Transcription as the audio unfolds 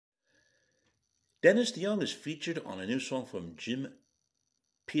Dennis Deyoung is featured on a new song from Jim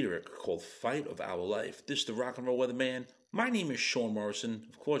Peterik called Fight of Our Life. This is the Rock and Roll Weatherman. My name is Sean Morrison.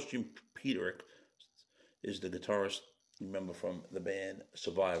 Of course, Jim Peterik is the guitarist, remember, from the band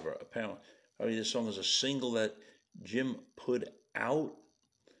Survivor. Apparently, this song is a single that Jim put out,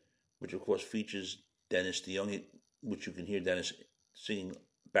 which of course features Dennis Deyoung, which you can hear Dennis singing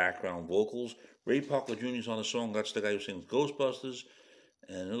background vocals. Ray Parker Jr. is on the song. That's the guy who sings Ghostbusters.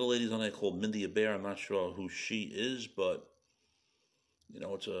 And another lady's on there called Mindy Bear. I'm not sure who she is, but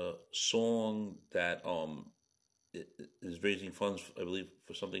it's a song that is raising funds, I believe,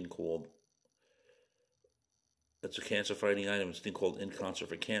 for something called, it's a cancer fighting item. It's a thing called In Concert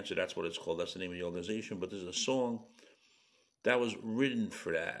for Cancer. That's what it's called. That's the name of the organization. But there's a song that was written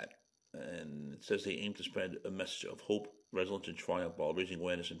for that. And it says they aim to spread a message of hope, resilience, and triumph while raising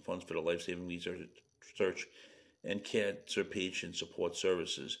awareness and funds for the life-saving research and cancer patient support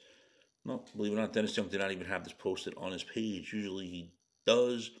services. No, believe it or not, Dennis Deyoung did not even have this posted on his page. Usually he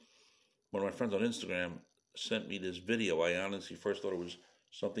does. One of my friends on Instagram sent me this video. I honestly first thought it was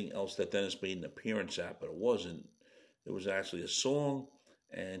something else that Dennis made an appearance at, but it wasn't. It was actually a song,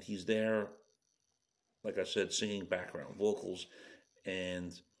 and he's there, like I said, singing background vocals. And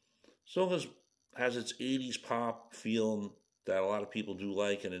the song has its 80s pop feel that a lot of people do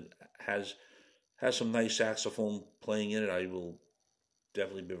like, and it has some nice saxophone playing in it. I will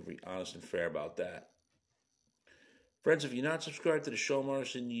definitely be very honest and fair about that. Friends, if you're not subscribed to the Sean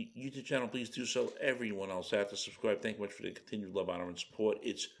Morrison YouTube channel, please do so. Everyone else has to subscribe. Thank you much for the continued love, honor, and support.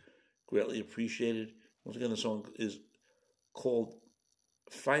 It's greatly appreciated. Once again, the song is called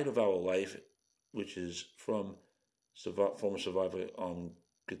Fight of Our Life, which is from former Survivor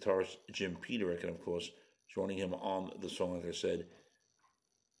guitarist Jim Peterik, and of course, joining him on the song, like I said,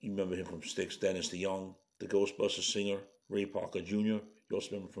 you remember him from STYX, Dennis Deyoung, the Ghostbusters singer, Ray Parker Jr. You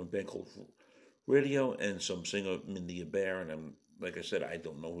also remember from a band called Radio, and some singer, Mindy Bear. And like I said, I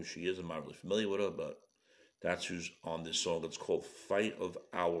don't know who she is. I'm not really familiar with her, but that's who's on this song. It's called Fight of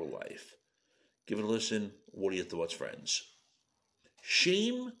Our Life. Give it a listen. What are your thoughts, friends?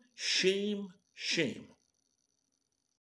 Shame, shame, shame.